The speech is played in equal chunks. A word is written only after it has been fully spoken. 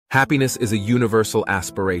Happiness is a universal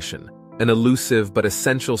aspiration, an elusive but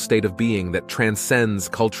essential state of being that transcends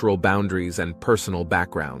cultural boundaries and personal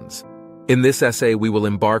backgrounds. In this essay, we will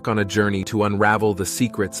embark on a journey to unravel the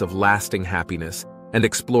secrets of lasting happiness and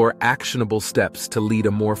explore actionable steps to lead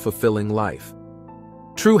a more fulfilling life.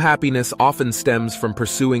 True happiness often stems from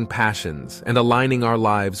pursuing passions and aligning our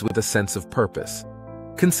lives with a sense of purpose.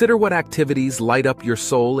 Consider what activities light up your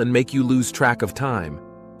soul and make you lose track of time.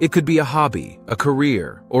 It could be a hobby, a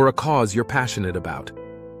career, or a cause you're passionate about.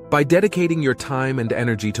 By dedicating your time and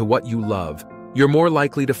energy to what you love, you're more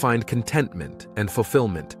likely to find contentment and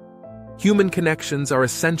fulfillment. Human connections are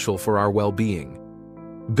essential for our well-being.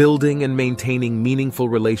 Building and maintaining meaningful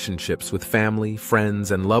relationships with family, friends,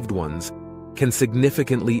 and loved ones can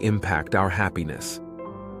significantly impact our happiness.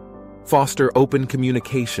 Foster open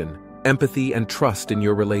communication, empathy, and trust in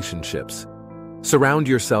your relationships. Surround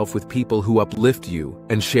yourself with people who uplift you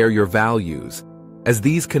and share your values, as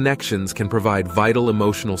these connections can provide vital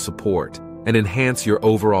emotional support and enhance your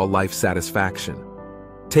overall life satisfaction.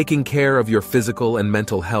 Taking care of your physical and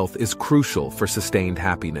mental health is crucial for sustained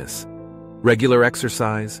happiness. Regular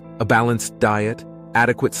exercise, a balanced diet,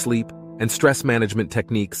 adequate sleep, and stress management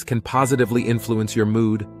techniques can positively influence your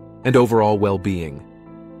mood and overall well-being.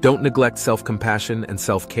 Don't neglect self-compassion and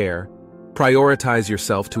self-care. Prioritize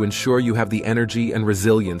yourself to ensure you have the energy and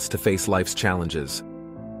resilience to face life's challenges.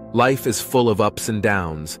 Life is full of ups and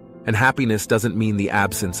downs, and happiness doesn't mean the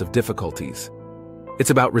absence of difficulties.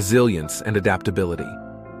 It's about resilience and adaptability.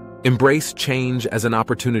 Embrace change as an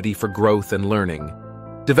opportunity for growth and learning.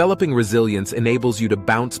 Developing resilience enables you to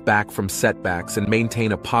bounce back from setbacks and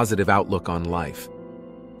maintain a positive outlook on life.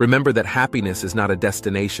 Remember that happiness is not a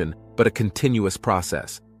destination, but a continuous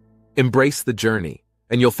process. Embrace the journey,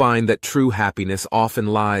 and you'll find that true happiness often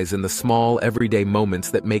lies in the small, everyday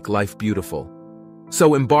moments that make life beautiful.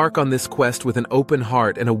 So embark on this quest with an open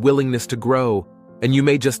heart and a willingness to grow, and you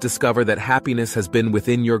may just discover that happiness has been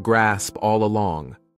within your grasp all along.